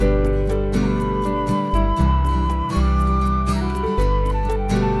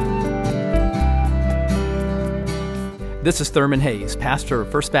This is Thurman Hayes, pastor of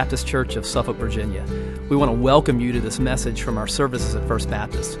First Baptist Church of Suffolk, Virginia. We want to welcome you to this message from our services at First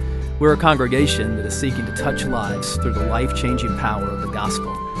Baptist. We're a congregation that is seeking to touch lives through the life-changing power of the gospel.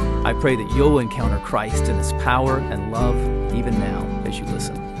 I pray that you'll encounter Christ in His power and love even now as you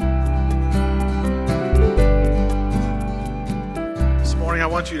listen. This morning I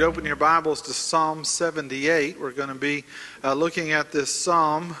want you to open your Bibles to Psalm 78. We're going to be looking at this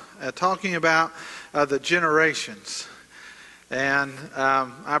psalm, talking about the generations. And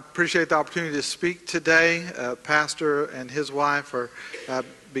I appreciate the opportunity to speak today. Pastor and his wife are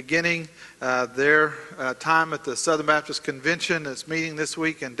beginning their time at the Southern Baptist Convention that's meeting this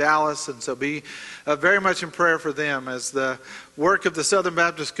week in Dallas. And so be very much in prayer for them, as the work of the Southern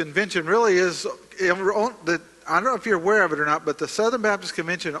Baptist Convention really is, I don't know if you're aware of it or not, but the Southern Baptist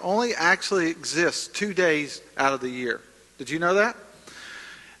Convention only actually exists 2 days out of the year. Did you know that?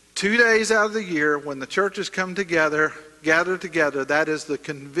 2 days out of the year when the churches come together, gather together, that is the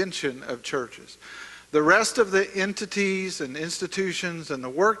convention of churches. The rest of the entities and institutions and the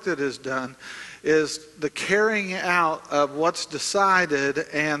work that is done is the carrying out of what's decided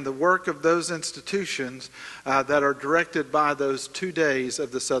and the work of those institutions that are directed by those 2 days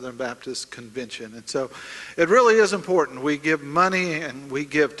of the Southern Baptist Convention. And so it really is important. We give money and we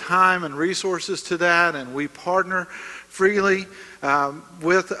give time and resources to that, and we partner freely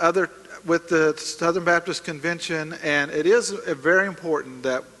with the Southern Baptist Convention, and it is very important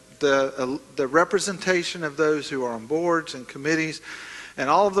that the representation of those who are on boards and committees and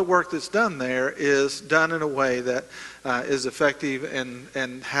all of the work that's done there is done in a way that is effective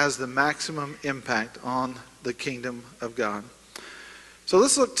and has the maximum impact on the kingdom of God. So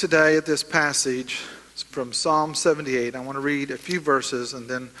let's look today at this passage from Psalm 78. I want to read a few verses and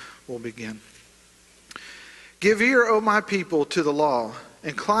then we'll begin. Give ear, O my people, to the law.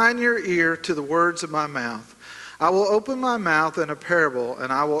 Incline your ear to the words of my mouth. I will open my mouth in a parable,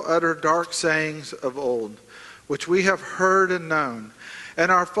 and I will utter dark sayings of old, which we have heard and known,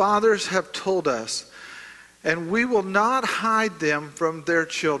 and our fathers have told us. And we will not hide them from their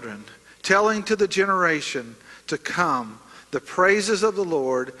children, telling to the generation to come the praises of the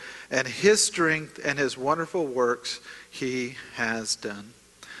Lord and His strength and His wonderful works He has done.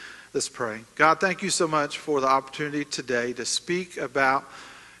 Let's pray. God, thank you so much for the opportunity today to speak about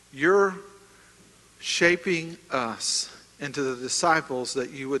your shaping us into the disciples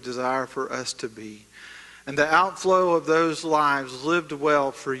that you would desire for us to be, and the outflow of those lives lived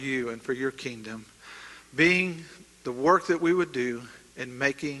well for you and for your kingdom, being the work that we would do in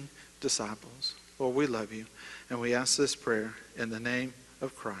making disciples. Lord, we love you, and we ask this prayer in the name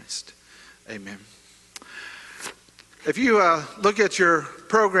of Christ. Amen. If you look at your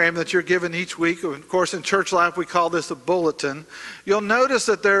program that you're given each week, of course in church life we call this a bulletin, you'll notice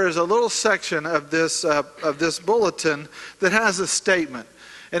that there is a little section of this bulletin that has a statement.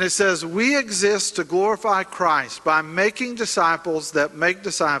 And it says, we exist to glorify Christ by making disciples that make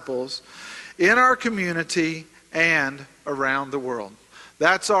disciples in our community and around the world.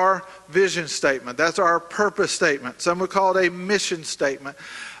 That's our vision statement. That's our purpose statement. Some would call it a mission statement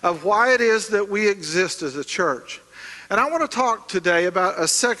of why it is that we exist as a church. And I want to talk today about a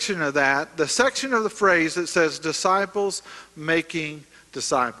section of that, the section of the phrase that says disciples making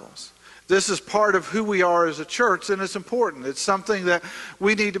disciples. This is part of who we are as a church, and it's important. It's something that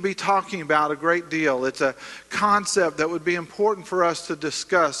we need to be talking about a great deal. It's a concept that would be important for us to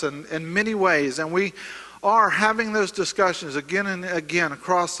discuss in many ways, and we are having those discussions again and again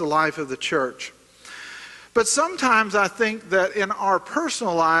across the life of the church. But sometimes I think that in our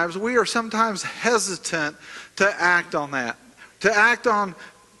personal lives, we are sometimes hesitant to act on that, to act on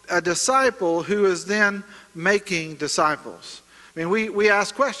a disciple who is then making disciples. I mean, we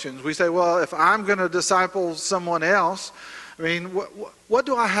ask questions. We say, well, if I'm going to disciple someone else, I mean, what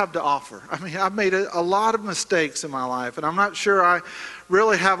do I have to offer? I mean, I've made a lot of mistakes in my life, and I'm not sure I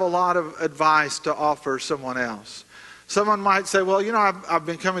really have a lot of advice to offer someone else. Someone might say, well, you know, I've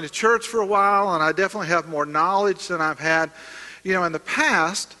been coming to church for a while, and I definitely have more knowledge than I've had, you know, in the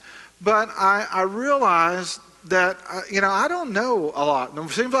past. But I realize that, I don't know a lot. And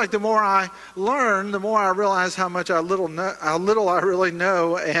it seems like the more I learn, the more I realize how little I really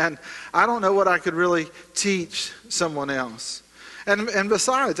know, and I don't know what I could really teach someone else. And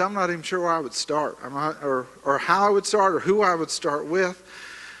besides, I'm not even sure where I would start, or how I would start, or who I would start with.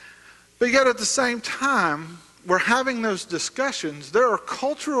 But yet at the same time, we're having those discussions. There are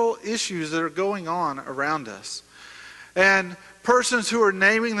cultural issues that are going on around us. And persons who are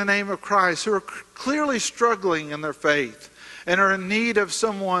naming the name of Christ, who are clearly struggling in their faith and are in need of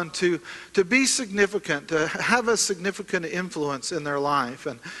someone to be significant, to have a significant influence in their life.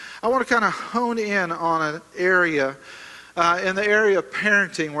 And I want to kind of hone in on an area in the area of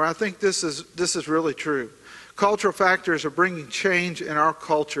parenting where I think this is really true. Cultural factors are bringing change in our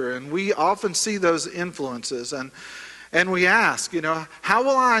culture, and we often see those influences. And we ask, how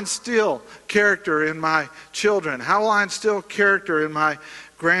will I instill character in my children? How will I instill character in my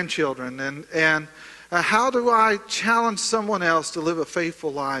grandchildren? And how do I challenge someone else to live a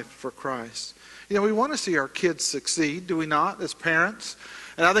faithful life for Christ? We want to see our kids succeed, do we not, as parents?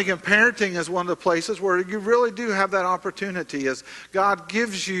 And I think in parenting is one of the places where you really do have that opportunity as God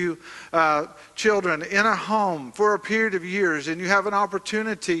gives you children in a home for a period of years, and you have an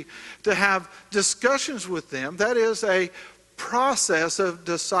opportunity to have discussions with them. That is a process of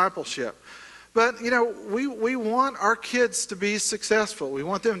discipleship. But, we want our kids to be successful. We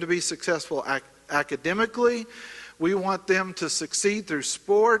want them to be successful academically. We want them to succeed through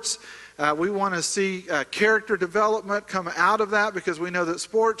sports. We want to see character development come out of that, because we know that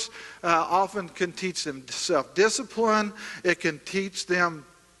sports often can teach them self-discipline. It can teach them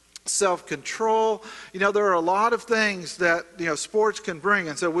self-control. There are a lot of things that sports can bring,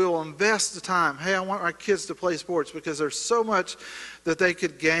 and so we will invest the time. Hey, I want my kids to play sports because there's so much that they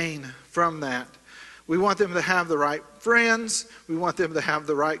could gain from that. We want them to have the right friends. We want them to have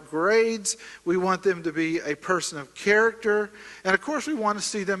the right grades. We want them to be a person of character. And of course, we want to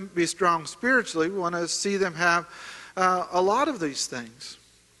see them be strong spiritually. We want to see them have a lot of these things.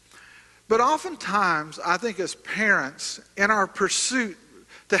 But oftentimes, I think as parents, in our pursuit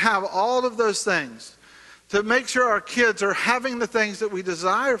to have all of those things, to make sure our kids are having the things that we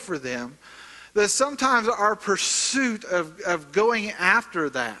desire for them, that sometimes our pursuit of going after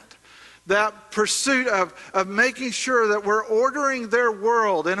that pursuit of making sure that we're ordering their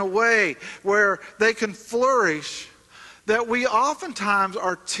world in a way where they can flourish, that we oftentimes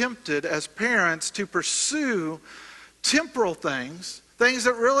are tempted as parents to pursue temporal things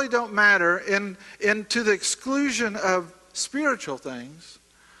that really don't matter, to the exclusion of spiritual things.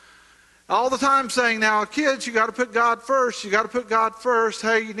 All the time saying, now kids, you got to put God first. You got to put God first.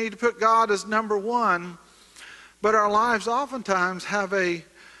 Hey, you need to put God as number one. But our lives oftentimes have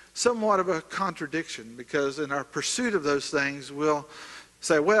somewhat of a contradiction, because in our pursuit of those things, we'll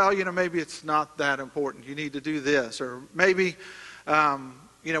say, well, maybe it's not that important. You need to do this. Or maybe,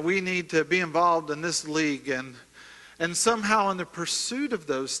 we need to be involved in this league. And somehow in the pursuit of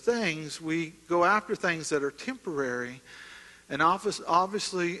those things, we go after things that are temporary, and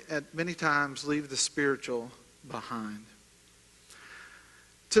obviously at many times leave the spiritual behind.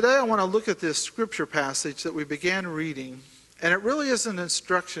 Today I want to look at this scripture passage that we began reading. And it really is an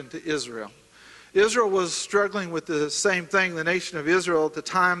instruction to Israel. Israel was struggling with the same thing, the nation of Israel, at the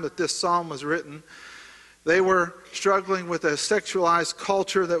time that this psalm was written. They were struggling with a sexualized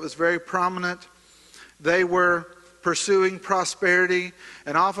culture that was very prominent. They were pursuing prosperity,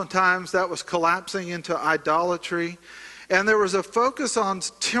 and oftentimes that was collapsing into idolatry. And there was a focus on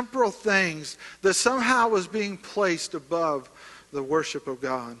temporal things that somehow was being placed above the worship of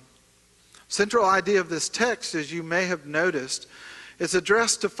God. Central idea of this text, as you may have noticed, is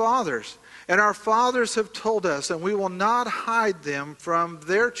addressed to fathers. And our fathers have told us, and we will not hide them from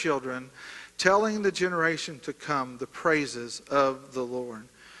their children, telling the generation to come the praises of the Lord.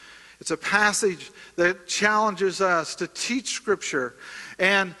 It's a passage that challenges us to teach Scripture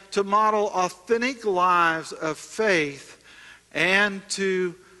and to model authentic lives of faith, and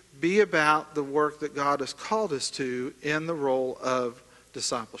to be about the work that God has called us to in the role of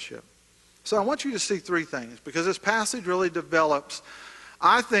discipleship. So I want you to see three things, because this passage really develops,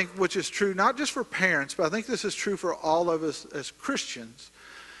 I think, which is true not just for parents, but I think this is true for all of us as Christians,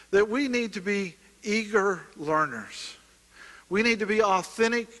 that we need to be eager learners. We need to be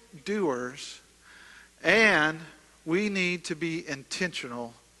authentic doers, and we need to be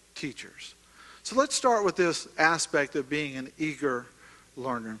intentional teachers. So let's start with this aspect of being an eager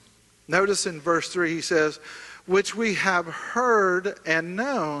learner. Notice in verse 3 he says, which we have heard and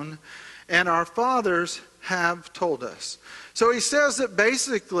known, and our fathers have told us. So he says that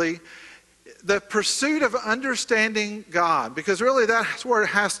basically the pursuit of understanding God, because really that's where it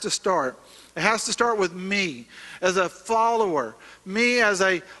has to start. It has to start with me as a follower, me as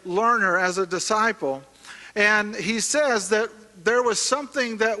a learner, as a disciple. And he says that there was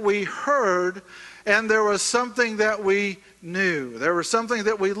something that we heard, and there was something that we knew. There was something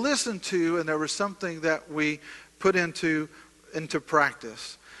that we listened to, and there was something that we put into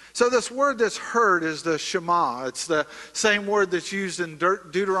practice. So this word that's heard is the Shema. It's the same word that's used in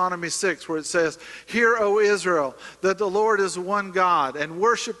Deuteronomy 6, where it says, hear, O Israel, that the Lord is one God, and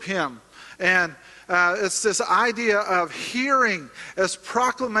worship him. And it's this idea of hearing as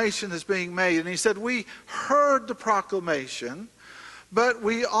proclamation is being made. And he said, we heard the proclamation, but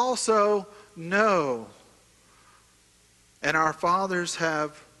we also know and our fathers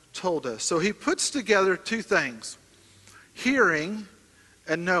have told us. So he puts together two things, hearing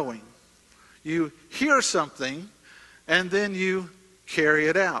and knowing. You hear something, and then you carry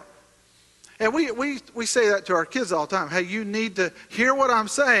it out. And we say that to our kids all the time. Hey, you need to hear what I'm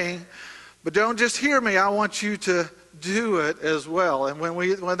saying, but don't just hear me. I want you to do it as well. And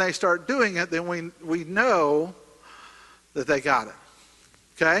when they start doing it, then we know that they got it.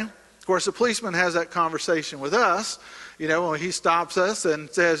 Okay? Of course, the policeman has that conversation with us. You know, when he stops us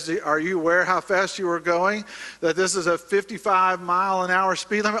and says, are you aware how fast you were going? That this is a 55-mile-an-hour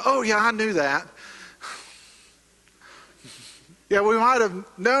speed limit? Oh, yeah, I knew that. Yeah, we might have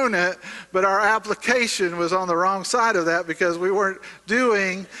known it, but our application was on the wrong side of that because we weren't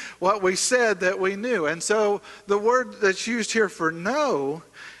doing what we said that we knew. And so the word that's used here for know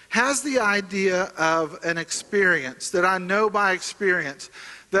has the idea of an experience, that I know by experience,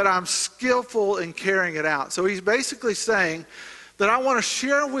 that I'm skillful in carrying it out. So he's basically saying that I want to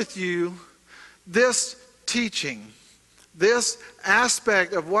share with you this teaching, this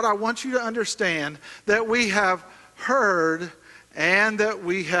aspect of what I want you to understand that we have heard and that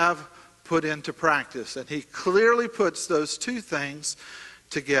we have put into practice. And he clearly puts those two things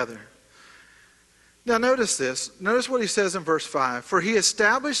together. Now notice this. Notice what he says in verse 5. For he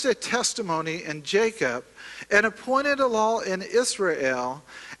established a testimony in Jacob and appointed a law in Israel,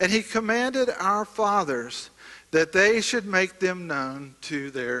 and he commanded our fathers that they should make them known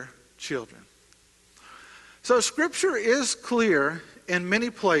to their children. So Scripture is clear in many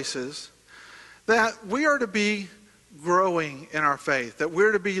places that we are to be growing in our faith, that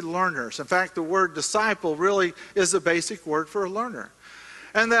we're to be learners. In fact, the word disciple really is the basic word for a learner.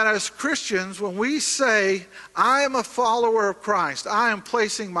 And that as Christians, when we say, I am a follower of Christ, I am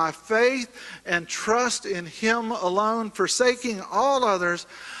placing my faith and trust in Him alone, forsaking all others,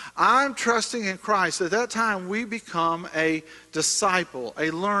 I'm trusting in Christ. At that time, we become a disciple, a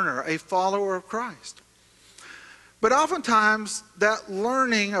learner, a follower of Christ. But oftentimes, that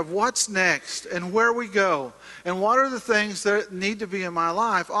learning of what's next and where we go and what are the things that need to be in my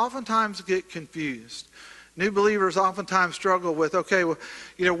life oftentimes get confused. New believers oftentimes struggle with, okay, well,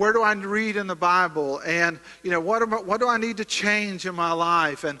 where do I read in the Bible? And, what do I need to change in my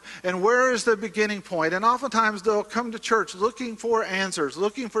life? And where is the beginning point? And oftentimes they'll come to church looking for answers,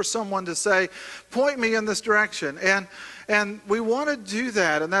 looking for someone to say, point me in this direction. And we want to do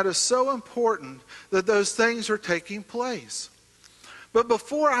that, and that is so important that those things are taking place. But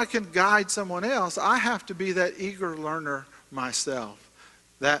before I can guide someone else, I have to be that eager learner myself,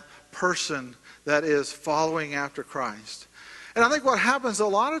 that person that is following after Christ. And I think what happens a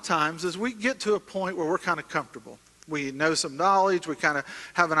lot of times is we get to a point where we're kind of comfortable. We know some knowledge. We kind of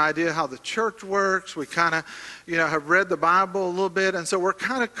have an idea how the church works. We kind of, have read the Bible a little bit. And so we're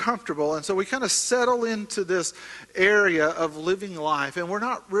kind of comfortable. And so we kind of settle into this area of living life. And we're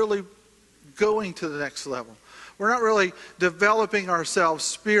not really going to the next level. We're not really developing ourselves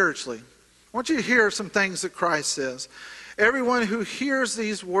spiritually. I want you to hear some things that Christ says. Everyone who hears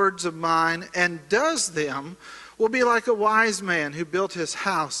these words of mine and does them will be like a wise man who built his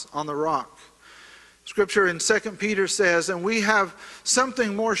house on the rock. Scripture in 2 Peter says, and we have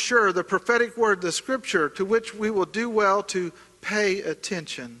something more sure, the prophetic word, the Scripture, to which we will do well to pay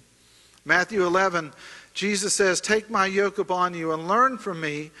attention. Matthew 11, Jesus says, take my yoke upon you and learn from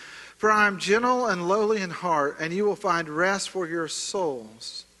me, for I am gentle and lowly in heart, and you will find rest for your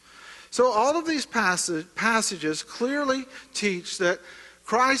souls. So all of these passages clearly teach that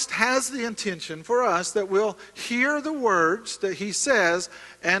Christ has the intention for us that we'll hear the words that He says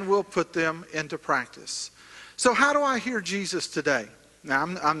and we'll put them into practice. So how do I hear Jesus today? Now,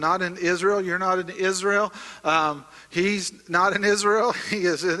 I'm not in Israel. You're not in Israel. He's not in Israel. He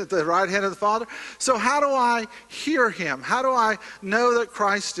is at the right hand of the Father. So how do I hear Him? How do I know that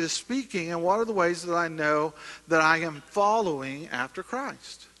Christ is speaking? And what are the ways that I know that I am following after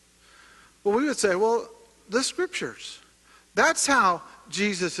Christ? Well, we would say, the Scriptures. That's how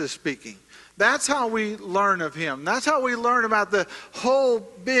Jesus is speaking. That's how we learn of Him. That's how we learn about the whole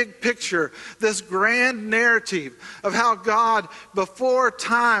big picture, this grand narrative of how God, before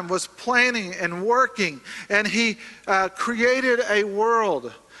time, was planning and working. And He created a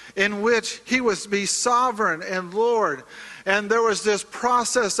world in which He was to be sovereign and Lord. And there was this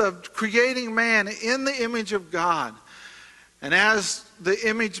process of creating man in the image of God. And as the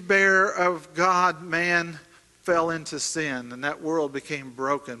image bearer of God, man fell into sin, and that world became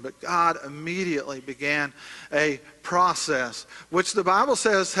broken. But God immediately began a process, which the Bible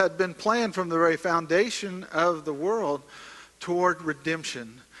says had been planned from the very foundation of the world toward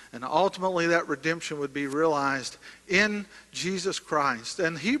redemption. And ultimately that redemption would be realized in Jesus Christ.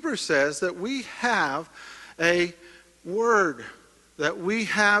 And Hebrews says that we have a word, that we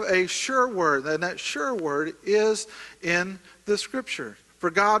have a sure word, and that sure word is in the Scripture. For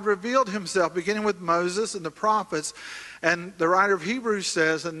God revealed himself, beginning with Moses and the prophets, and the writer of Hebrews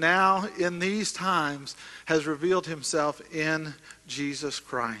says, and now in these times has revealed himself in Jesus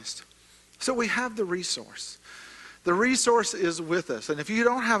Christ. So we have the resource. The resource is with us. And if you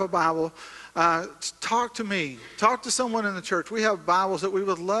don't have a Bible, talk to me. Talk to someone in the church. We have Bibles that we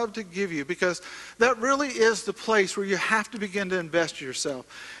would love to give you, because that really is the place where you have to begin to invest yourself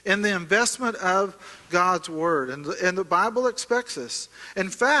in the investment of God's Word. And the Bible expects us. In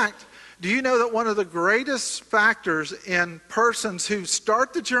fact, do you know that one of the greatest factors in persons who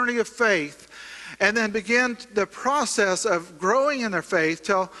start the journey of faith and then begin the process of growing in their faith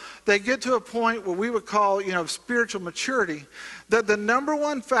till they get to a point where we would call, spiritual maturity, that the number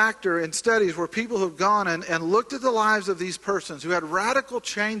one factor in studies where people have gone and looked at the lives of these persons who had radical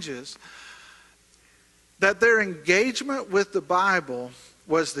changes, that their engagement with the Bible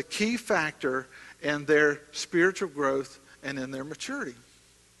was the key factor in their spiritual growth and in their maturity.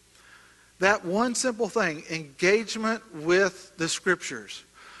 That one simple thing, engagement with the Scriptures,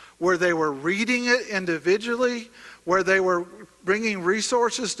 where they were reading it individually, where they were bringing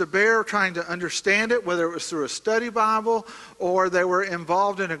resources to bear, trying to understand it, whether it was through a study Bible or they were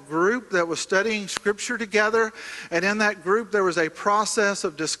involved in a group that was studying Scripture together. And in that group there was a process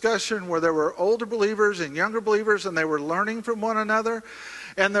of discussion where there were older believers and younger believers, and they were learning from one another.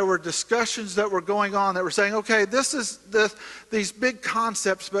 And there were discussions that were going on that were saying, okay, this is these big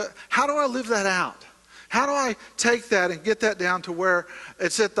concepts, but how do I live that out? How do I take that and get that down to where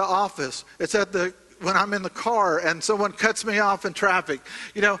it's at the office, it's when I'm in the car and someone cuts me off in traffic?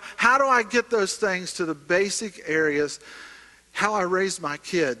 How do I get those things to the basic areas? How I raise my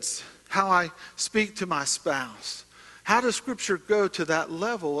kids, how I speak to my spouse. How does Scripture go to that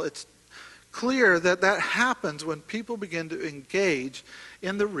level? It's clear that happens when people begin to engage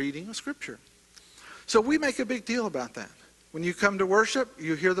in the reading of Scripture. So we make a big deal about that. When you come to worship,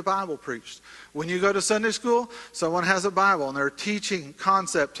 you hear the Bible preached. When you go to Sunday school, someone has a Bible and they're teaching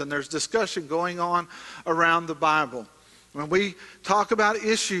concepts and there's discussion going on around the Bible. When we talk about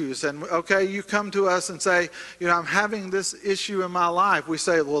issues and, okay, you come to us and say, I'm having this issue in my life. We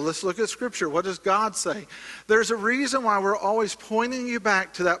say, well, let's look at Scripture. What does God say? There's a reason why we're always pointing you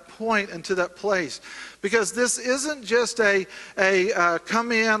back to that point and to that place. Because this isn't just a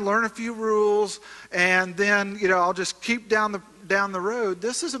come in, learn a few rules, and then, I'll just keep down the road.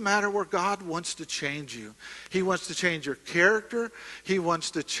 This is a matter where God wants to change you. He wants to change your character. He wants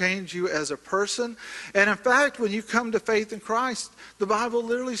to change you as a person. And in fact, when you come to faith in Christ, the Bible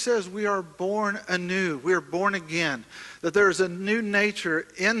literally says we are born anew. We are born again. That there is a new nature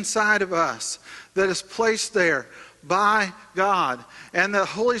inside of us that is placed there by God. And the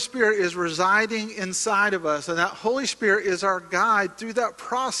Holy Spirit is residing inside of us. And that Holy Spirit is our guide through that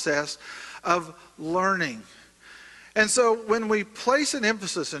process of learning. And so when we place an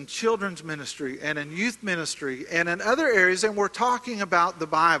emphasis in children's ministry and in youth ministry and in other areas, and we're talking about the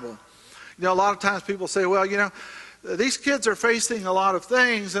Bible, a lot of times people say, well, these kids are facing a lot of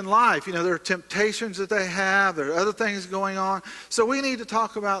things in life. There are temptations that they have. There are other things going on. So we need to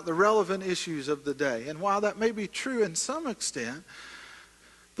talk about the relevant issues of the day. And while that may be true in some extent,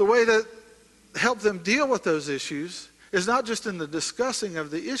 the way to help them deal with those issues is not just in the discussing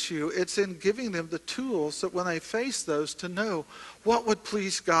of the issue, it's in giving them the tools that when they face those to know what would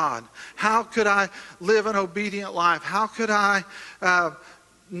please God. How could I live an obedient life? How could I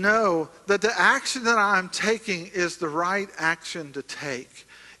know that the action that I'm taking is the right action to take?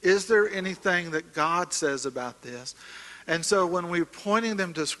 Is there anything that God says about this? And so when we're pointing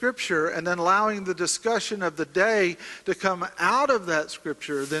them to Scripture and then allowing the discussion of the day to come out of that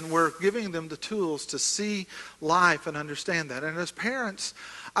Scripture, then we're giving them the tools to see life and understand that. And as parents,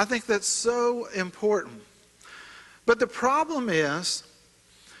 I think that's so important. But the problem is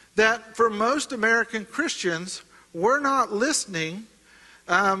that for most American Christians, we're not listening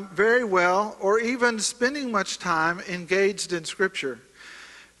very well or even spending much time engaged in Scripture.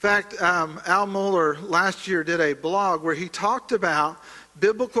 In fact, Al Mohler last year did a blog where he talked about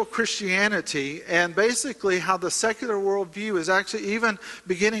biblical Christianity and basically how the secular worldview is actually even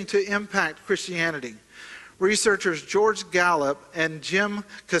beginning to impact Christianity. Researchers George Gallup and Jim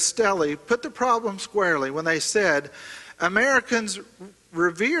Castelli put the problem squarely when they said, Americans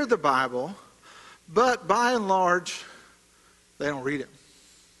revere the Bible, but by and large, they don't read it.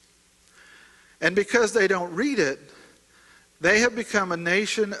 And because they don't read it, they have become a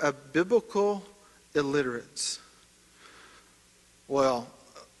nation of biblical illiterates. Well,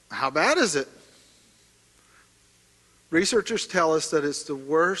 how bad is it? Researchers tell us that it's the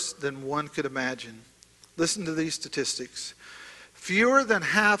worst than one could imagine. Listen to these statistics. Fewer than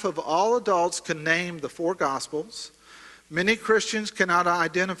half of all adults can name the 4 Gospels. Many Christians cannot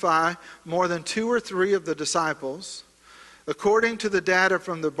identify more than 2 or 3 of the disciples. According to the data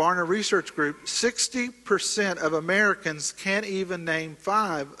from the Barna Research Group, 60% of Americans can't even name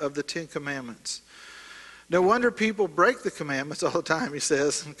 5 of the 10 commandments. No wonder people break the commandments all the time, he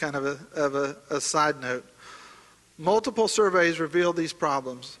says, kind of a side note. Multiple surveys reveal these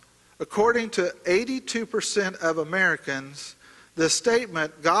problems. According to 82% of Americans, the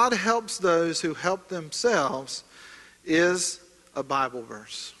statement, God helps those who help themselves, is a Bible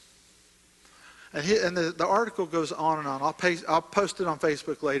verse. And the article goes on and on. I'll post it on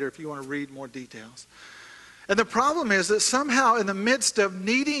Facebook later if you want to read more details. And the problem is that somehow in the midst of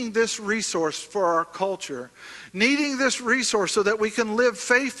needing this resource for our culture, needing this resource so that we can live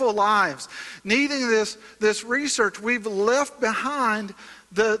faithful lives, needing this research, we've left behind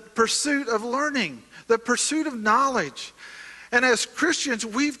the pursuit of learning, the pursuit of knowledge. And as Christians,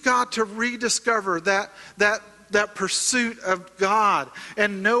 we've got to rediscover that pursuit of God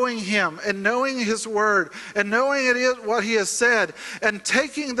and knowing Him and knowing His Word and knowing what He has said and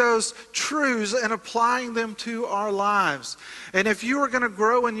taking those truths and applying them to our lives. And if you are going to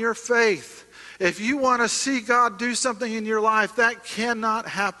grow in your faith, if you want to see God do something in your life, that cannot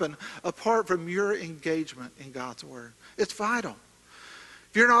happen apart from your engagement in God's Word. It's vital.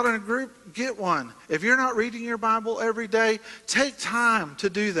 If you're not in a group, get one. If you're not reading your Bible every day, take time to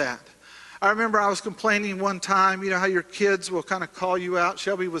do that. I remember I was complaining one time, you know how your kids will kind of call you out.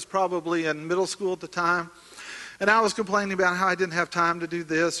 Shelby was probably in middle school at the time. And I was complaining about how I didn't have time to do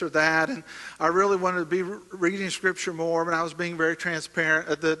this or that. And I really wanted to be reading Scripture more, but I was being very transparent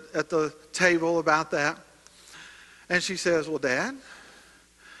at the table about that. And she says, well, Dad,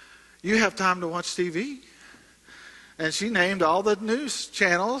 you have time to watch TV. And she named all the news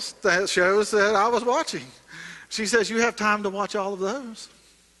channels, that shows that I was watching. She says, you have time to watch all of those.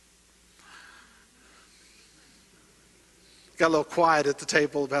 Got a little quiet at the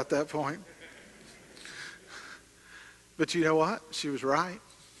table about that point. But you know what? She was right.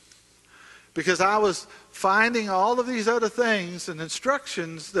 Because I was finding all of these other things and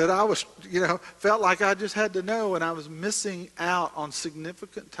instructions that I was, felt like I just had to know, and I was missing out on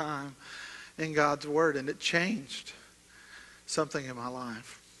significant time in God's Word, and it changed something in my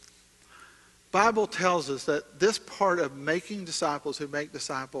life. Bible tells us that this part of making disciples who make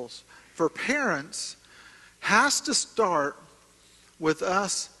disciples for parents has to start with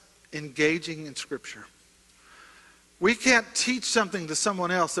us engaging in Scripture. We can't teach something to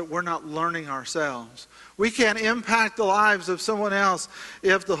someone else that we're not learning ourselves. We can't impact the lives of someone else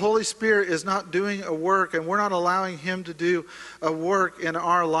if the Holy Spirit is not doing a work and we're not allowing Him to do a work in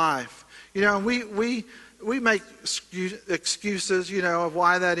our life. We make excuses, of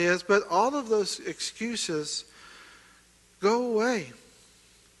why that is, but all of those excuses go away.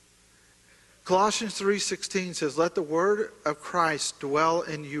 Colossians 3:16 says, let the word of Christ dwell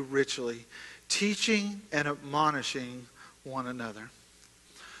in you richly, teaching and admonishing one another.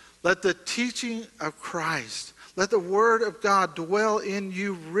 Let the teaching of Christ, let the word of God dwell in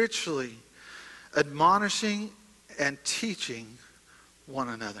you richly, admonishing and teaching one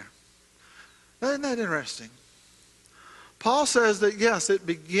another. Isn't that interesting? Paul says that, yes, it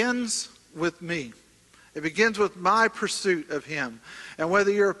begins with me. It begins with my pursuit of Him. And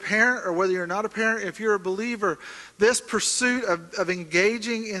whether you're a parent or whether you're not a parent, if you're a believer, this pursuit of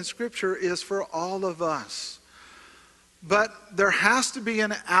engaging in Scripture is for all of us. But there has to be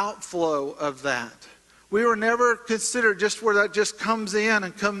an outflow of that. We were never considered just where that just comes in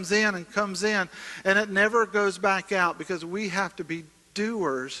and comes in and comes in, and it never goes back out, because we have to be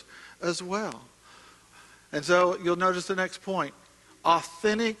doers as well. And so you'll notice the next point,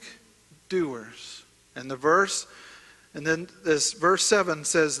 authentic doers. And then this verse 7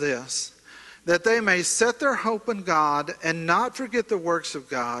 says this, that they may set their hope in God and not forget the works of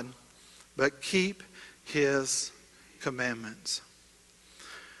God, but keep His commandments.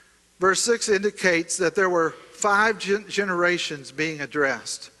 Verse 6 indicates that there were 5 generations being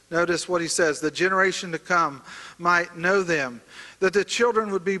addressed. Notice what he says, the generation to come might know them, that the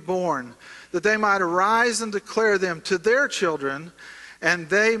children would be born, that they might arise and declare them to their children, and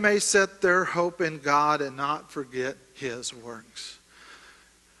they may set their hope in God and not forget His works.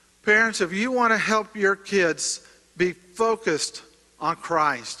 Parents, if you want to help your kids be focused on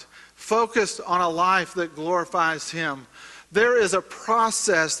Christ, focused on a life that glorifies Him, there is a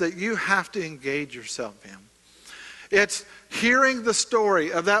process that you have to engage yourself in. It's hearing the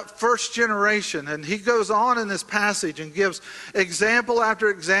story of that first generation. And he goes on in this passage and gives example after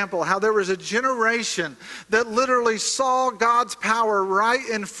example how there was a generation that literally saw God's power right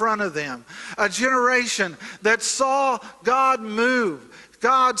in front of them. A generation that saw God move,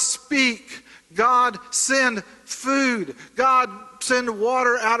 God speak, God send food, God send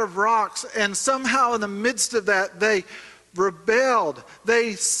water out of rocks. And somehow in the midst of that, they rebelled,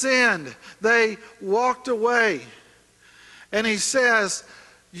 they sinned, they walked away. And he says,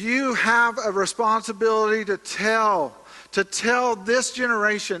 you have a responsibility to tell this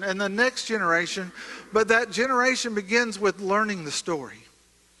generation and the next generation, but that generation begins with learning the story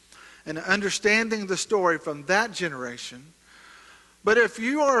and understanding the story from that generation. But if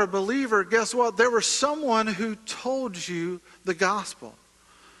you are a believer, guess what? There was someone who told you the gospel.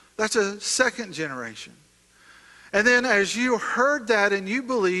 That's a second generation. And then as you heard that and you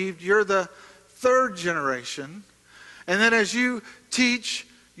believed, you're the third generation. And then as you teach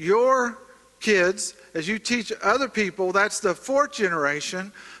your kids, as you teach other people, that's the fourth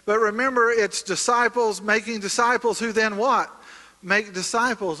generation. But remember, it's disciples making disciples who then what? Make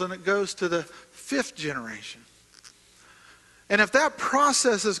disciples, and it goes to the fifth generation. And if that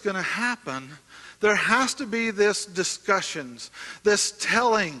process is going to happen, there has to be this discussions, this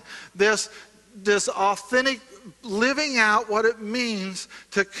telling, this authentic living out what it means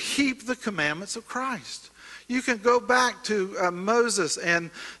to keep the commandments of Christ. You can go back to Moses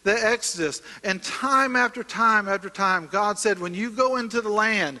and the Exodus, and time after time after time, God said, when you go into the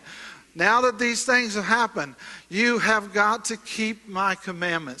land, now that these things have happened, you have got to keep my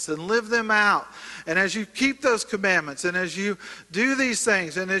commandments and live them out. And as you keep those commandments, and as you do these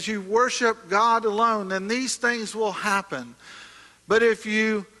things, and as you worship God alone, then these things will happen. But if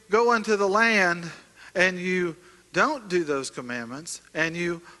you go into the land and you don't do those commandments, and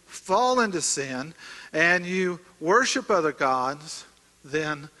you fall into sin, and you worship other gods,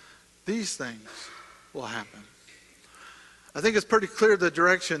 then these things will happen. I think it's pretty clear the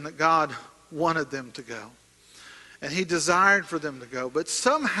direction that God wanted them to go. And he desired for them to go. But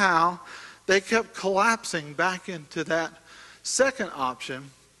somehow they kept collapsing back into that second option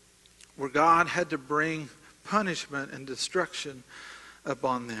where God had to bring punishment and destruction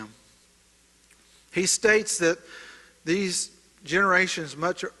upon them. He states that these generations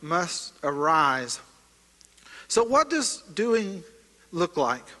must arise. So what does doing look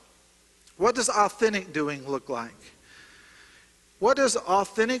like? What does authentic doing look like? What does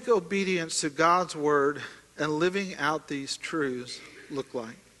authentic obedience to God's word and living out these truths look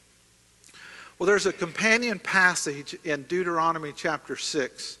like? Well, there's a companion passage in Deuteronomy chapter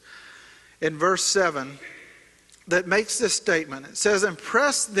 6 in verse 7 that makes this statement. It says,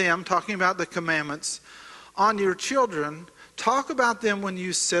 impress them, talking about the commandments, on your children. Talk about them when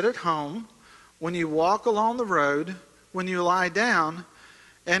you sit at home, when you walk along the road, when you lie down,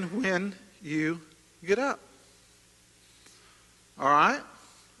 and when you get up. All right?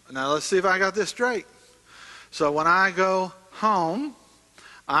 Now let's see if I got this straight. So when I go home,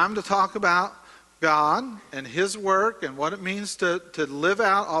 I'm to talk about God and his work and what it means to live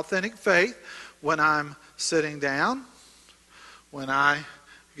out authentic faith. When I'm sitting down, when I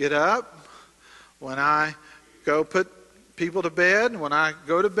get up, when I go put people to bed, when I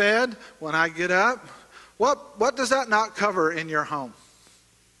go to bed, when I get up. What does that not cover in your home?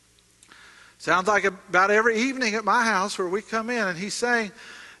 Sounds like about every evening at my house where we come in, and he's saying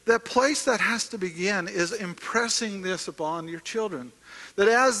the place that has to begin is impressing this upon your children. That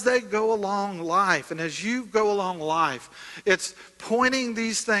as they go along life, and as you go along life, it's pointing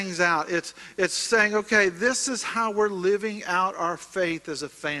these things out. It's saying, okay, this is how we're living out our faith as a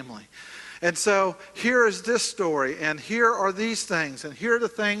family. And so here is this story, and here are these things, and here are the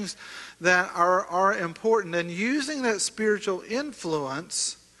things that are important, and using that spiritual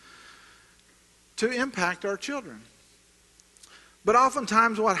influence to impact our children. But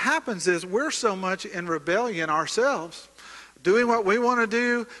oftentimes what happens is we're so much in rebellion ourselves, doing what we want to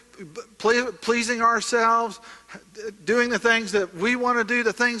do, pleasing ourselves, doing the things that we want to do,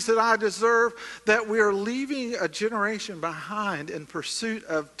 the things that I deserve, that we are leaving a generation behind in pursuit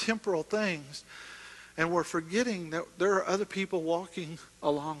of temporal things. And we're forgetting that there are other people walking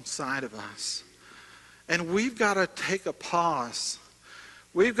alongside of us. And we've got to take a pause.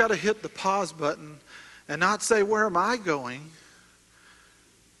 We've got to hit the pause button and not say, where am I going?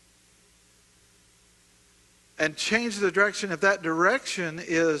 And change the direction. If that direction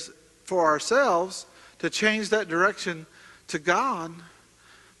is for ourselves, to change that direction to God,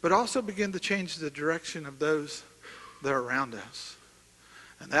 but also begin to change the direction of those that are around us.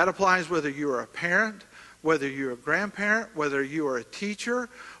 And that applies whether you are a parent, whether you're a grandparent, whether you are a teacher,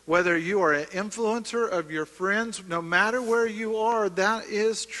 whether you are an influencer of your friends, no matter where you are, that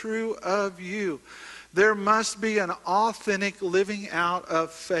is true of you. There must be an authentic living out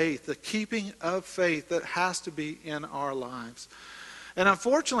of faith, the keeping of faith that has to be in our lives. And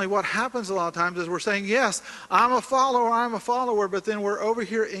unfortunately, what happens a lot of times is we're saying, yes, I'm a follower, but then we're over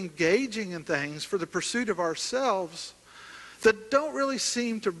here engaging in things for the pursuit of ourselves that don't really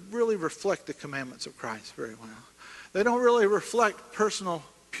seem to really reflect the commandments of Christ very well. They don't really reflect personal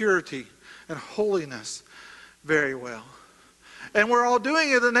purity and holiness very well. And we're all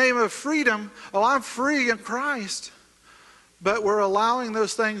doing it in the name of freedom. Oh, I'm free in Christ. But we're allowing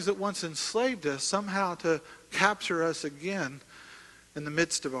those things that once enslaved us somehow to capture us again in the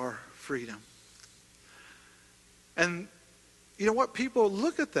midst of our freedom. And you know what? People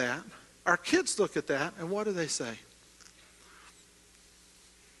look at that. Our kids look at that, and what do they say?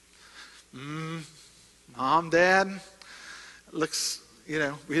 Mom, Dad, looks,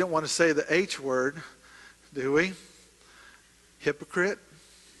 we don't want to say the H word, do we? Hypocrite.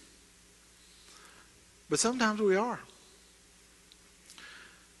 But sometimes we are.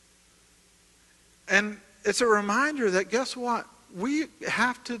 And it's a reminder that, guess what? We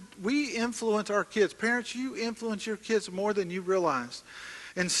influence our kids. Parents, you influence your kids more than you realize.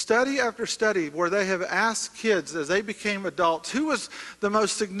 In study after study where they have asked kids as they became adults, who was the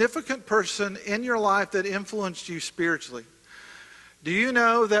most significant person in your life that influenced you spiritually? Do you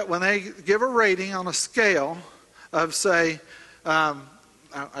know that when they give a rating on a scale of, say, I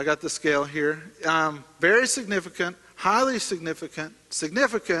got the scale here, very significant, highly significant,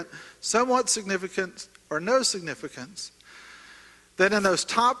 significant, somewhat significant, or no significance, that in those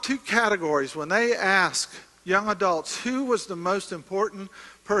top two categories, when they ask young adults, who was the most important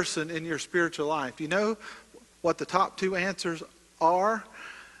person in your spiritual life? You know what the top two answers are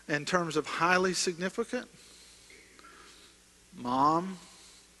in terms of highly significant? Mom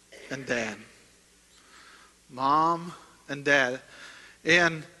and Dad. Mom and Dad.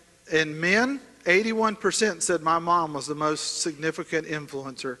 And in men, 81% said my mom was the most significant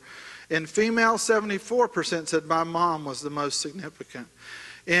influencer. In females, 74% said my mom was the most significant.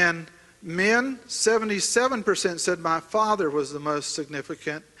 In men, 77% said my father was the most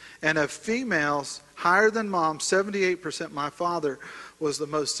significant. And of females, higher than mom, 78% my father was the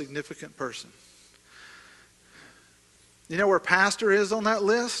most significant person. You know where pastor is on that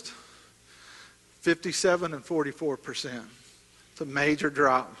list? 57 and 44%. It's a major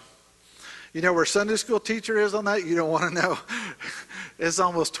drop. You know where Sunday school teacher is on that? You don't want to know. It's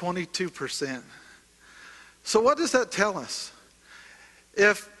almost 22%. So what does that tell us?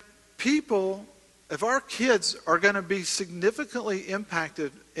 If our kids are going to be significantly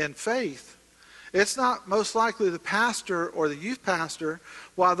impacted in faith, it's not most likely the pastor or the youth pastor.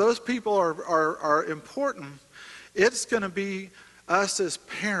 While those people are important, it's going to be us as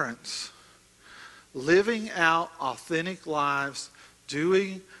parents living out authentic lives,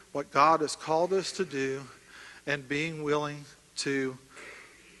 doing what God has called us to do, and being willing to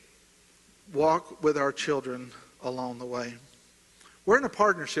walk with our children along the way. We're in a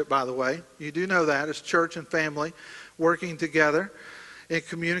partnership, by the way. You do know that, as church and family working together in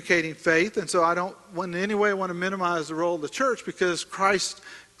communicating faith. And so I don't in any way want to minimize the role of the church, because Christ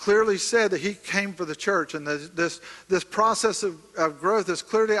clearly said that he came for the church. And this process of growth is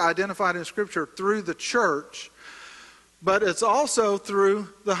clearly identified in Scripture through the church, but it's also through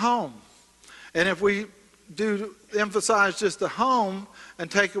the home. And if we do emphasize just the home and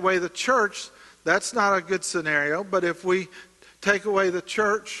take away the church, that's not a good scenario. But if we take away the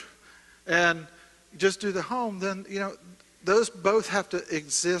church and just do the home, then, those both have to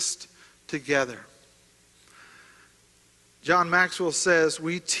exist together. John Maxwell says,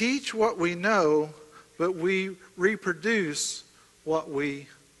 we teach what we know, but we reproduce what we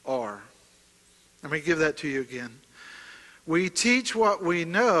are. Let me give that to you again. We teach what we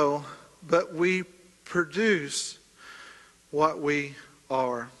know, but we produce what we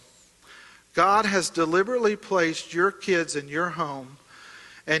are. God has deliberately placed your kids in your home,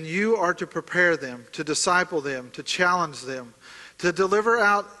 and you are to prepare them, to disciple them, to challenge them, to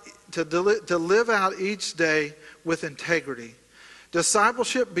live out each day with integrity.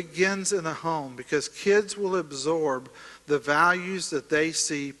 Discipleship begins in the home, because kids will absorb the values that they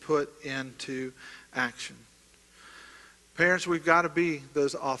see put into action. Parents, we've got to be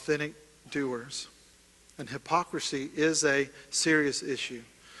those authentic doers. And hypocrisy is a serious issue.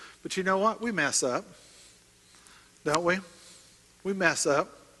 But you know what? We mess up, don't we? We mess up.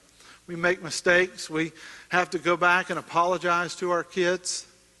 We make mistakes. We have to go back and apologize to our kids.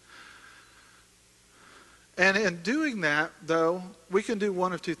 And in doing that, though, we can do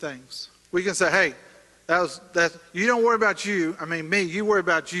one of two things. We can say, hey, You don't worry about you. I mean, me, you worry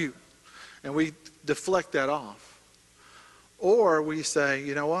about you. And we deflect that off. Or we say,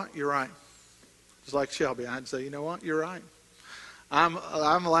 you know what, you're right. Just like Shelby, I'd say, you know what, you're right. I'm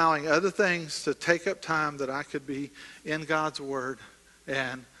allowing other things to take up time that I could be in God's Word,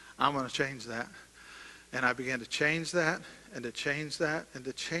 and I'm going to change that. And I began to change that, and to change that, and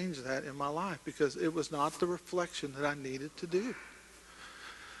to change that in my life, because it was not the reflection that I needed to do.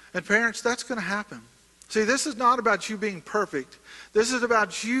 And parents, that's going to happen. See, this is not about you being perfect. This is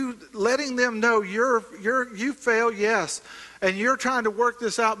about you letting them know you fail, yes, and you're trying to work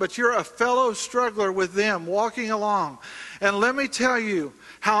this out, but you're a fellow struggler with them walking along. And let me tell you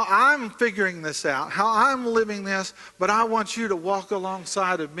how I'm figuring this out, how I'm living this, but I want you to walk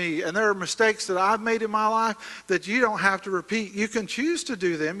alongside of me. And there are mistakes that I've made in my life that you don't have to repeat. You can choose to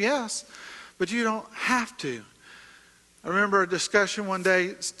do them, yes, but you don't have to. I remember a discussion one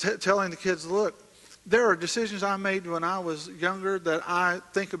day telling the kids, look, there are decisions I made when I was younger that I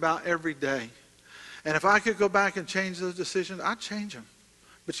think about every day. And if I could go back and change those decisions, I'd change them.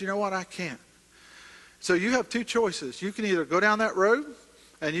 But you know what? I can't. So you have two choices. You can either go down that road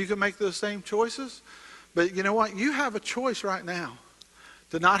and you can make those same choices. But you know what? You have a choice right now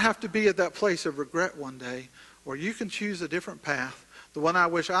to not have to be at that place of regret one day, or you can choose a different path, the one I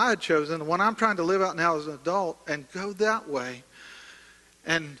wish I had chosen, the one I'm trying to live out now as an adult, and go that way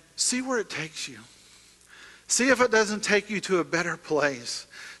and see where it takes you. See if it doesn't take you to a better place.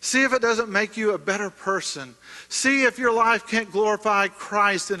 See if it doesn't make you a better person. See if your life can't glorify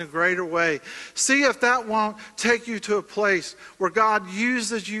Christ in a greater way. See if that won't take you to a place where God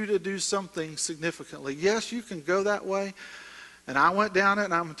uses you to do something significantly. Yes, you can go that way. And I went down it,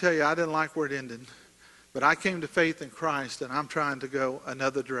 and I'm going to tell you, I didn't like where it ended. But I came to faith in Christ, and I'm trying to go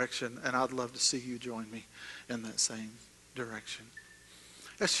another direction, and I'd love to see you join me in that same direction.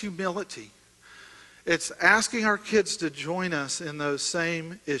 That's humility. It's asking our kids to join us in those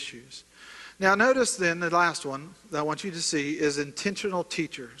same issues. Now notice then the last one that I want you to see is intentional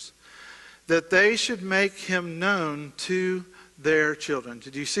teachers. That they should make him known to their children.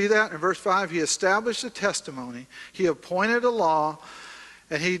 Did you see that? In verse 5, he established a testimony. He appointed a law.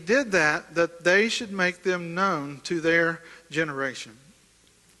 And he did that they should make them known to their generation.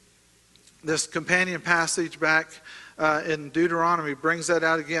 This companion passage back in Deuteronomy brings that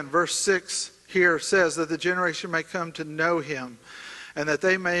out again. Verse 6 here says that the generation may come to know him, and that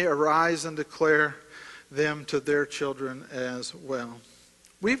they may arise and declare them to their children as well.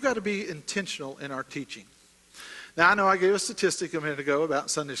 We've got to be intentional in our teaching. Now, I know I gave a statistic a minute ago about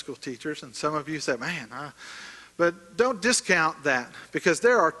Sunday school teachers, and some of you said, man, but don't discount that, because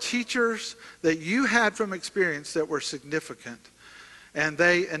there are teachers that you had from experience that were significant, and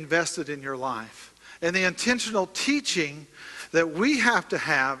they invested in your life. And the intentional teaching that we have to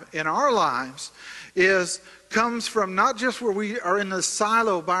have in our lives comes from not just where we are in a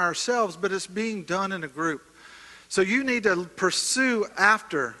silo by ourselves, but it's being done in a group. So you need to pursue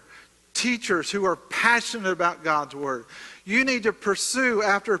after teachers who are passionate about God's Word. You need to pursue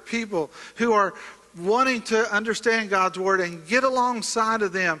after people who are wanting to understand God's Word and get alongside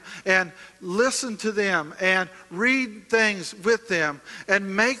of them and listen to them and read things with them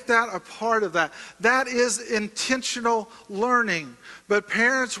and make that a part of that. That is intentional learning. But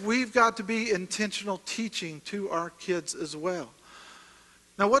parents, we've got to be intentional teaching to our kids as well.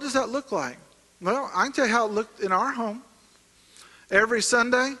 Now, what does that look like? Well, I can tell you how it looked in our home. Every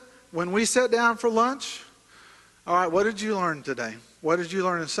Sunday, when we sat down for lunch, all right, what did you learn today? What did you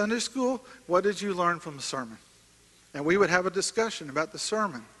learn in Sunday school? What did you learn from the sermon? And we would have a discussion about the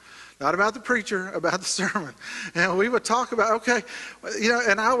sermon. Not about the preacher, about the sermon. And we would talk about, okay,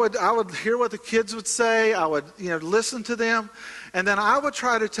 and I would hear what the kids would say. I would, listen to them. And then I would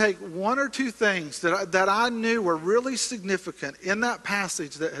try to take one or two things that I knew were really significant in that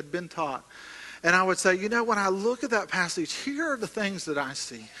passage that had been taught. And I would say, when I look at that passage, here are the things that I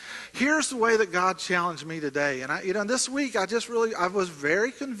see. Here's the way that God challenged me today. And this week, I was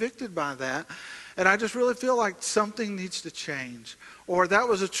very convicted by that. And I just really feel like something needs to change. Or that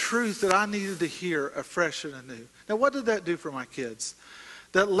was a truth that I needed to hear afresh and anew. Now, what did that do for my kids?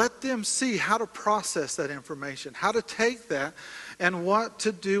 That let them see how to process that information, how to take that, and what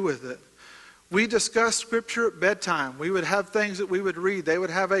to do with it. We discussed Scripture at bedtime. We would have things that we would read. They would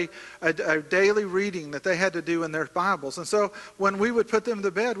have a daily reading that they had to do in their Bibles. And so when we would put them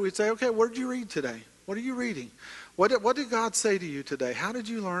to bed, we'd say, okay, what did you read today? What are you reading? What did God say to you today? How did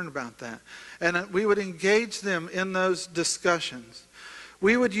you learn about that? And we would engage them in those discussions.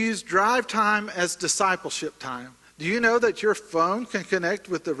 We would use drive time as discipleship time. Do you know that your phone can connect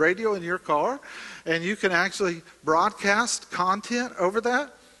with the radio in your car? And you can actually broadcast content over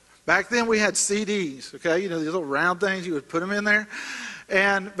that? Back then we had CDs, okay? You know, these little round things, you would put them in there.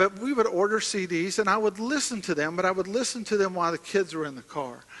 But we would order CDs, and I would listen to them, but I would listen to them while the kids were in the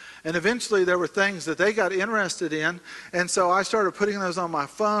car. And eventually there were things that they got interested in, and so I started putting those on my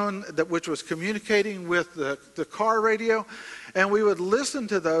phone, which was communicating with the car radio, and we would listen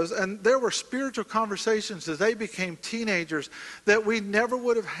to those, and there were spiritual conversations as they became teenagers that we never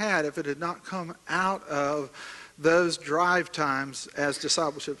would have had if it had not come out of those drive times as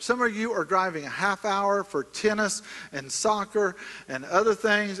discipleship. Some of you are driving a half hour for tennis and soccer and other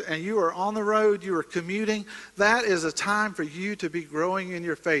things, and you are on the road, you are commuting. That is a time for you to be growing in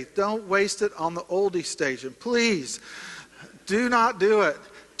your faith. Don't waste it on the oldie station. Please, do not do it.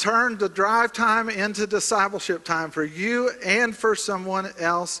 Turn the drive time into discipleship time for you and for someone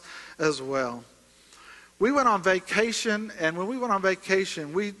else as well. We went on vacation, and when we went on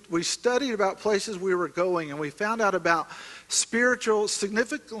vacation, we studied about places we were going, and we found out about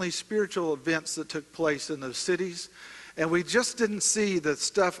significantly spiritual events that took place in those cities. And we just didn't see the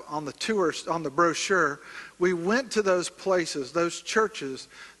stuff on the tours, on the brochure. We went to those places, those churches,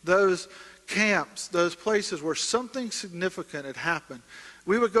 those camps, those places where something significant had happened.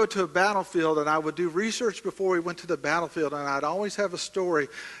 We would go to a battlefield, and I would do research before we went to the battlefield, and I'd always have a story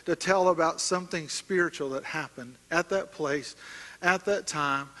to tell about something spiritual that happened at that place, at that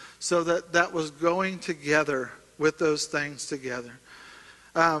time, so that was going together with those things together.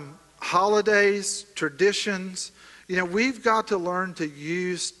 Holidays, traditions, we've got to learn to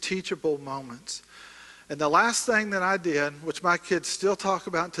use teachable moments. And the last thing that I did, which my kids still talk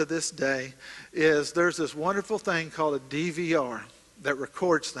about to this day, is there's this wonderful thing called a DVR that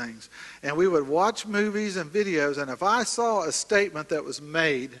records things. And we would watch movies and videos, and if I saw a statement that was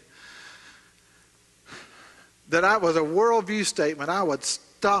made that was a worldview statement, I would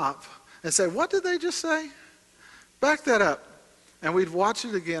stop and say, what did they just say? Back that up. And we'd watch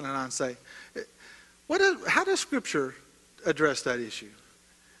it again, and I'd say, how does Scripture address that issue?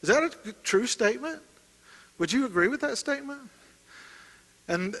 Is that a true statement? Would you agree with that statement?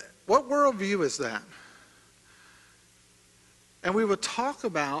 And what worldview is that? And we would talk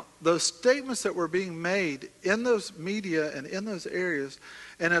about those statements that were being made in those media and in those areas,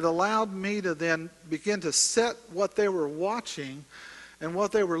 and it allowed me to then begin to set what they were watching and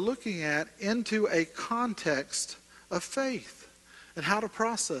what they were looking at into a context of faith and how to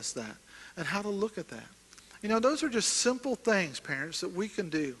process that and how to look at that. Those are just simple things, parents, that we can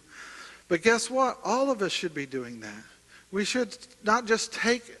do. But guess what? All of us should be doing that. We should not just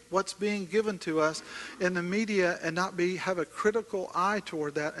take what's being given to us in the media and not have a critical eye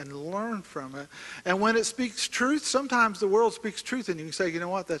toward that and learn from it. And when it speaks truth, sometimes the world speaks truth and you can say, you know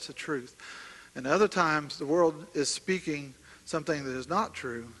what, that's the truth. And other times the world is speaking something that is not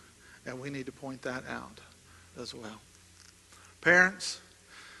true, and we need to point that out as well. Parents,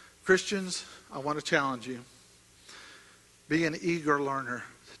 Christians, I want to challenge you. Be an eager learner.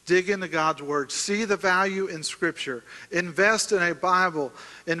 Dig into God's Word. See the value in Scripture. Invest in a Bible.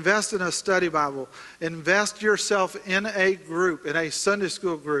 Invest in a study Bible. Invest yourself in a group, in a Sunday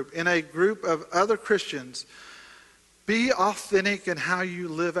school group, in a group of other Christians. Be authentic in how you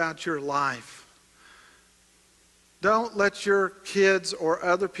live out your life. Don't let your kids or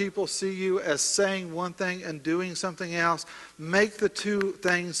other people see you as saying one thing and doing something else. Make the two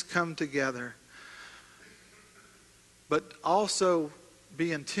things come together. But also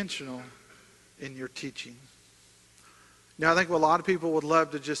be intentional in your teaching. Now, I think a lot of people would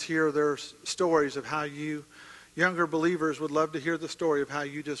love to just hear their stories of how younger believers would love to hear the story of how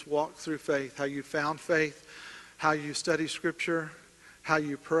you just walked through faith, how you found faith, how you study Scripture, how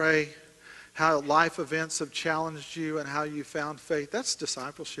you pray, how life events have challenged you, and how you found faith. That's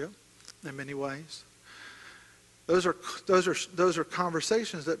discipleship in many ways. Those are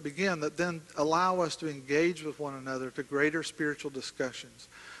conversations that begin that then allow us to engage with one another to greater spiritual discussions.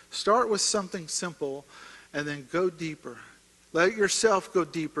 Start with something simple and then go deeper. Let yourself go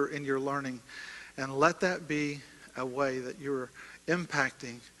deeper in your learning, and let that be a way that you're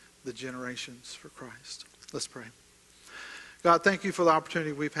impacting the generations for Christ. Let's pray. God, thank you for the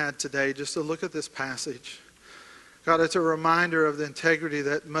opportunity we've had today just to look at this passage. God, it's a reminder of the integrity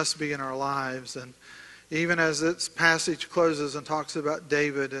that must be in our lives. And even as this passage closes and talks about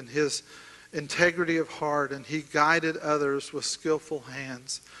David and his integrity of heart, and he guided others with skillful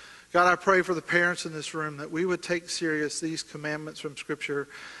hands. God, I pray for the parents in this room that we would take serious these commandments from Scripture,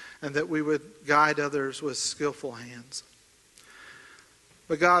 and that we would guide others with skillful hands.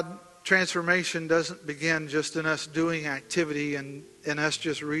 But God, transformation doesn't begin just in us doing activity and in us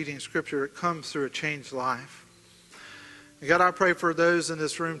just reading Scripture. It comes through a changed life. And God, I pray for those in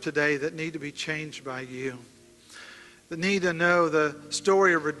this room today that need to be changed by you. that need to know the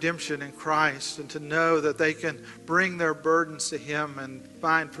story of redemption in Christ and to know that they can bring their burdens to Him and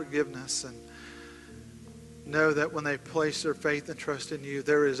find forgiveness and know that when they place their faith and trust in You,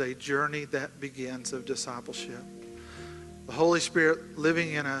 there is a journey that begins of discipleship. The Holy Spirit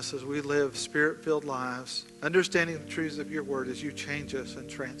living in us as we live Spirit-filled lives, understanding the truths of Your Word as You change us and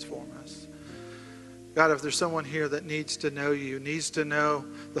transform us. God, if there's someone here that needs to know You, needs to know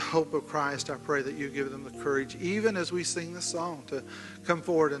the hope of Christ, I pray that You give them the courage, even as we sing this song, to come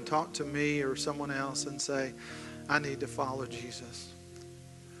forward and talk to me or someone else and say, I need to follow Jesus.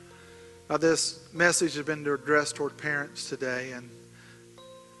 This message has been addressed toward parents today, and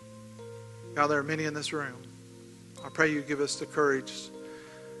God, there are many in this room. I pray You give us the courage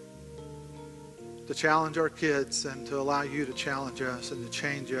to challenge our kids and to allow You to challenge us and to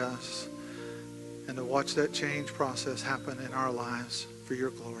change us and to watch that change process happen in our lives for Your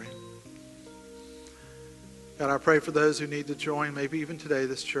glory. God, I pray for those who need to join, maybe even today,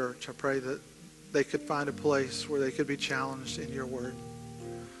 this church. I pray that they could find a place where they could be challenged in Your Word.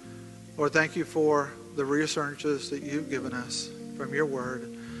 Lord, thank You for the reassurances that You've given us from Your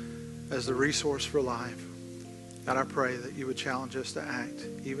Word as the resource for life. God, I pray that You would challenge us to act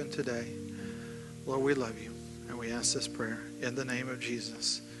even today. Lord, we love You, and we ask this prayer in the name of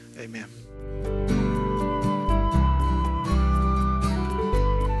Jesus. Amen.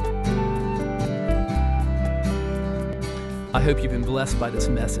 I hope you've been blessed by this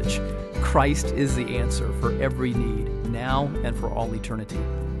message. Christ is the answer for every need, now and for all eternity.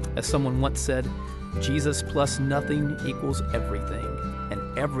 As someone once said, Jesus plus nothing equals everything,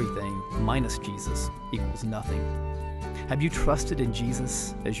 and everything minus Jesus equals nothing. Have you trusted in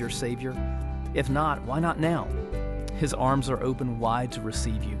Jesus as your Savior? If not, why not now? His arms are open wide to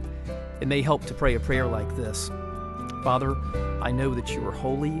receive you. It may help to pray a prayer like this. Father, I know that You are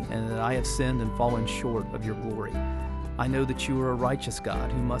holy and that I have sinned and fallen short of Your glory. I know that You are a righteous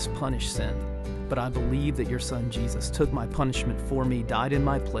God who must punish sin, but I believe that Your Son Jesus took my punishment for me, died in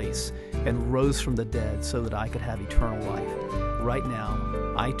my place, and rose from the dead so that I could have eternal life. Right now,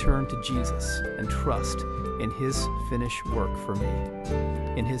 I turn to Jesus and trust in His finished work for me.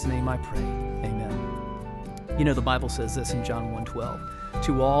 In His name I pray, amen. You know, the Bible says this in John 1:12,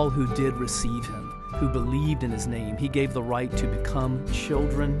 to all who did receive Him, who believed in His name, He gave the right to become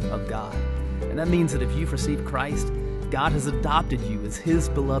children of God. And that means that if you've received Christ, God has adopted you as His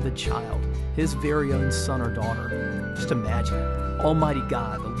beloved child, His very own son or daughter. Just imagine it. Almighty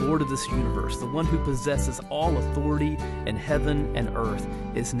God, the Lord of this universe, the one who possesses all authority in heaven and earth,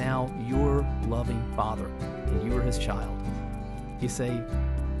 is now your loving Father, and you are His child. You say,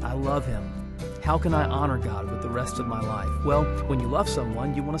 I love Him. How can I honor God with the rest of my life? Well, when you love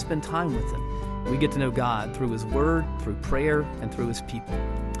someone, you want to spend time with them. We get to know God through His Word, through prayer, and through His people.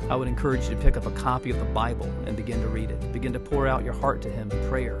 I would encourage you to pick up a copy of the Bible and begin to read it. Begin to pour out your heart to Him in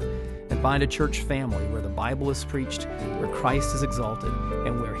prayer. And find a church family where the Bible is preached, where Christ is exalted,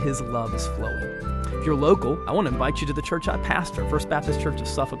 and where His love is flowing. If you're local, I want to invite you to the church I pastor, First Baptist Church of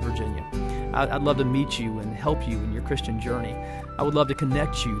Suffolk, Virginia. I'd love to meet you and help you in your Christian journey. I would love to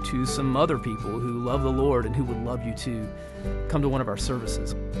connect you to some other people who love the Lord and who would love you too. Come to one of our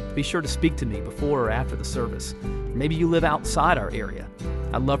services. Be sure to speak to me before or after the service. Maybe you live outside our area.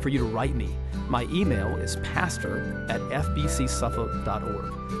 I'd love for you to write me. My email is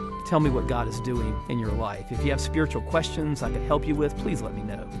pastor@fbcsuffolk.org. Tell me what God is doing in your life. If you have spiritual questions I could help you with, please let me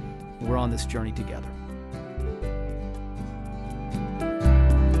know. We're on this journey together.